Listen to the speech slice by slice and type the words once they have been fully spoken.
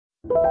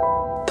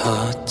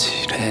더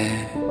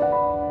칠해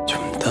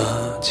좀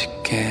더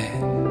짙게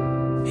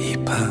이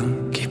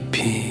밤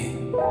깊이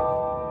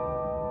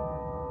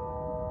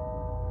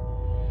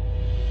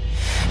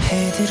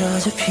해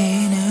들어져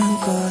피는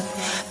꽃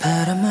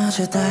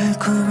바람마저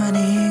달콤한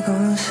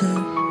이곳은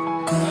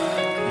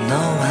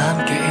너와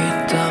함께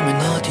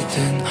있다면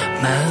어디든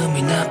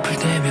마음이 나쁠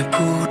때면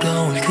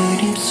불어올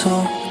그림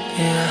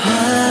속에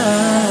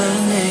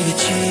내게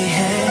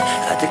취해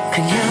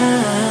아득한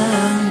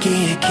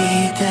향기에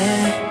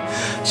기대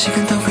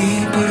시간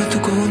따위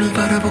버려두고 널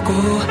바라보고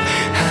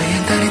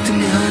하얀 달이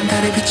뜨면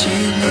달의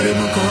빛이 너를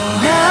보고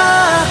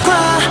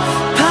낮과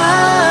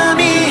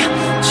밤이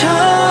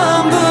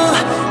전부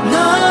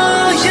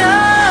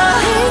너야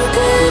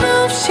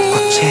빈틈없이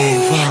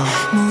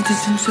모든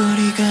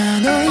숨소리가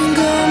너인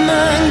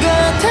것만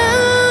같아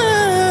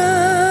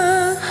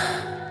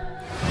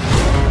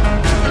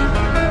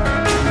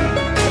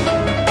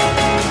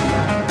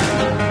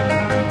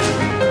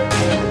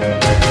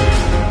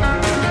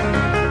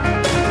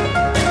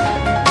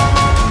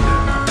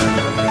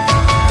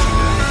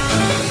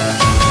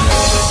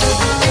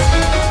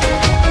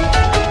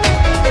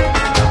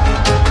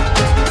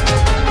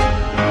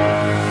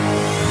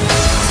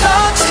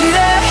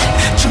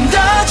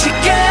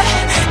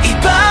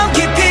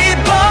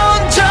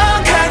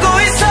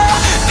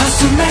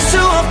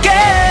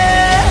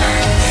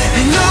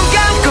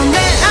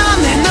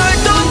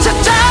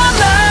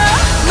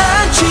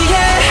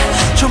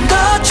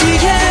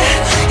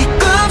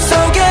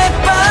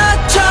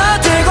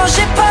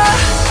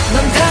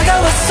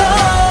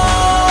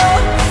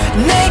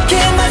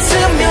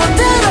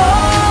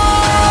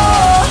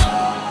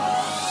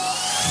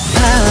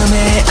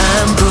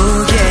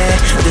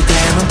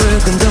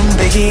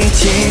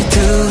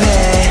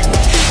질투해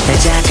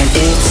날작한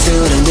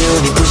입술은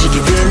눈이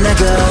부시게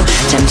빛나고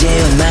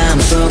잠재운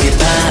마음속에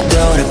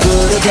파도를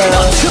부르고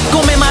넌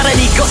춥고 메마른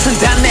이곳은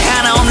단내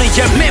하나 없는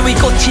열매 위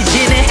꽃이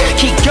지네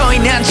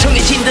기꺼이는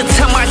정해진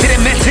듯한 말들의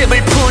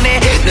매듭을 푸네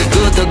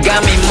누구도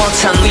감히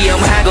못한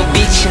위험하고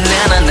빛이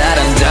나는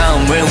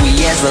아름다움을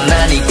위해서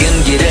난 이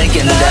끈기를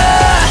끈다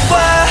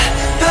낮과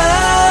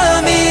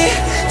밤이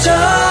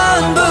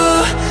전부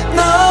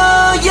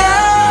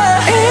너야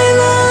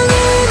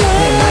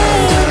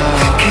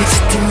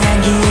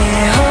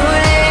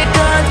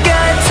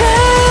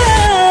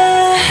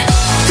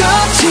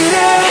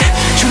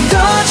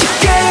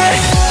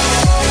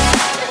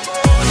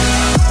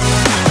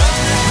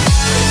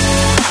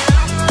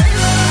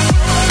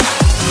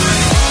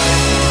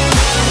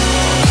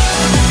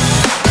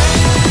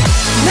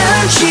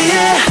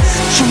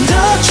좀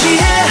더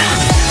취해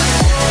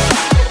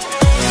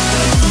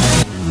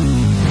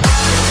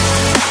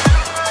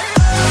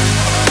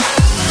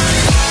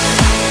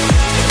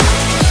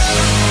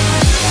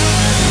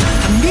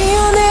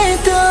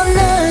미안했던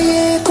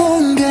나의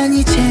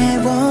공간이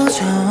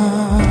채워져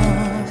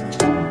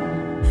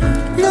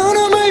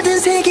너로 물든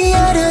색이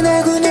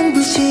아련하고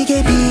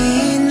눈부시게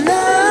빛나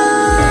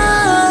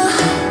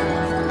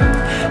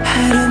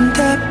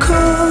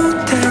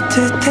아름답고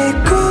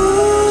따뜻했고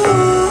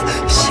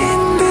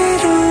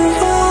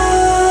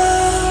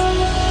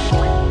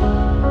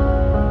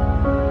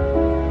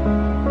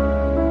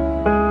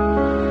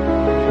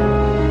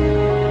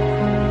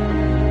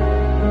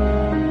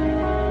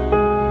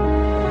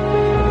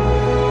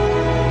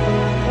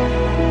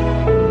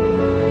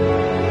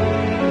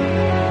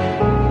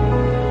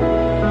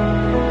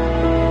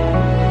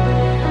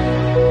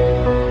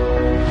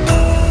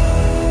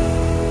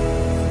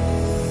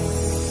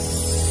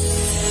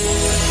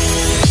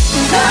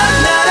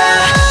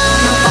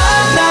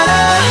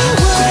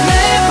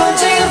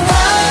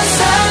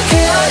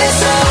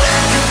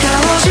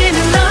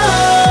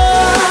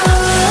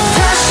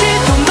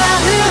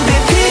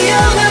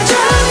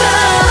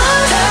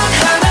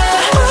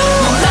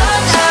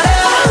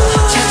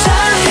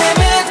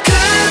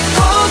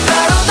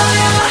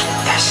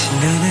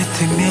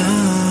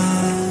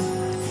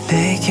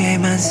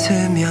내게만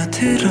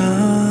스며들어